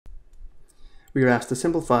we are asked to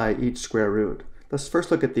simplify each square root. Let's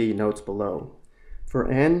first look at the notes below. For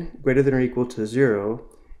n greater than or equal to 0,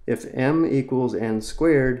 if m equals n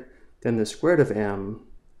squared, then the square root of m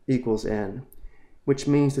equals n, which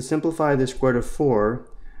means to simplify the square root of 4,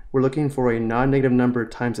 we're looking for a non-negative number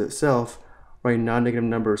times itself, or a non-negative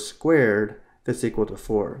number squared that's equal to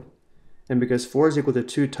 4. And because 4 is equal to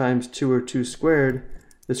 2 times 2, or 2 squared,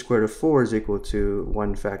 the square root of 4 is equal to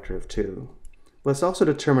 1 factor of 2. Let's also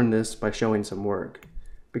determine this by showing some work.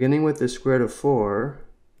 Beginning with the square root of 4,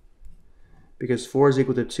 because 4 is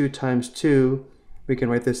equal to 2 times 2, we can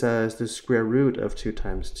write this as the square root of 2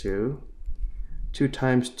 times 2. 2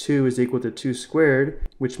 times 2 is equal to 2 squared,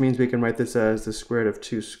 which means we can write this as the square root of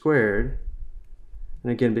 2 squared.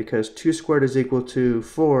 And again, because 2 squared is equal to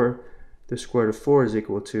 4, the square root of 4 is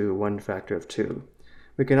equal to 1 factor of 2.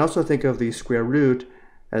 We can also think of the square root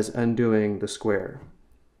as undoing the square.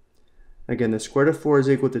 Again, the square root of 4 is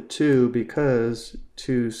equal to 2 because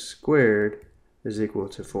 2 squared is equal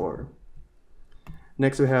to 4.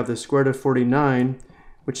 Next we have the square root of 49,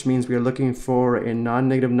 which means we are looking for a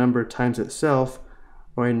non-negative number times itself,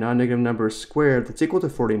 or a non-negative number squared that's equal to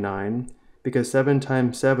 49, because 7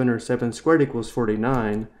 times 7, or 7 squared, equals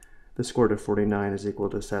 49, the square root of 49 is equal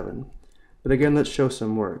to 7. But again, let's show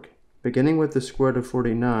some work. Beginning with the square root of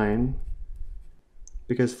 49,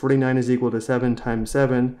 because 49 is equal to 7 times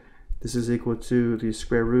 7, this is equal to the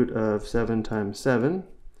square root of 7 times 7.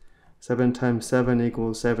 7 times 7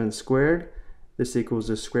 equals 7 squared. This equals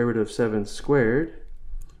the square root of 7 squared.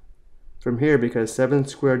 From here, because 7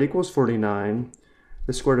 squared equals 49,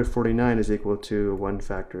 the square root of 49 is equal to 1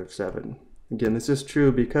 factor of 7. Again, this is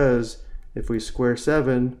true because if we square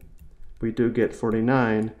 7, we do get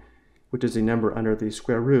 49, which is a number under the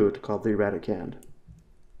square root called the radicand.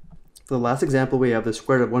 For the last example, we have the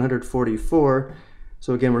square root of 144.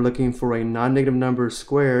 So again, we're looking for a non-negative number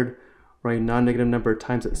squared, or a non-negative number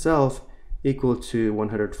times itself, equal to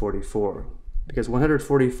 144. Because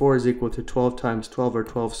 144 is equal to 12 times 12, or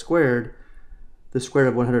 12 squared, the square root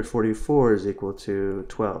of 144 is equal to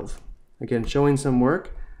 12. Again, showing some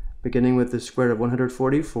work, beginning with the square root of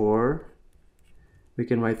 144, we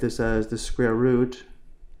can write this as the square root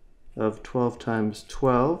of 12 times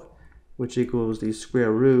 12, which equals the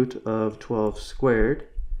square root of 12 squared.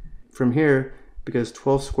 From here, because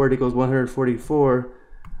 12 squared equals 144,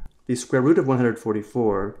 the square root of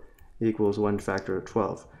 144 equals 1 factor of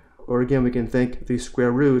 12. Or again, we can think the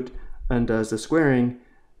square root undoes the squaring,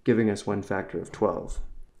 giving us 1 factor of 12.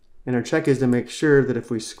 And our check is to make sure that if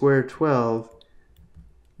we square 12,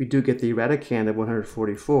 we do get the radicand of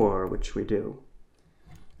 144, which we do.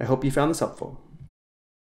 I hope you found this helpful.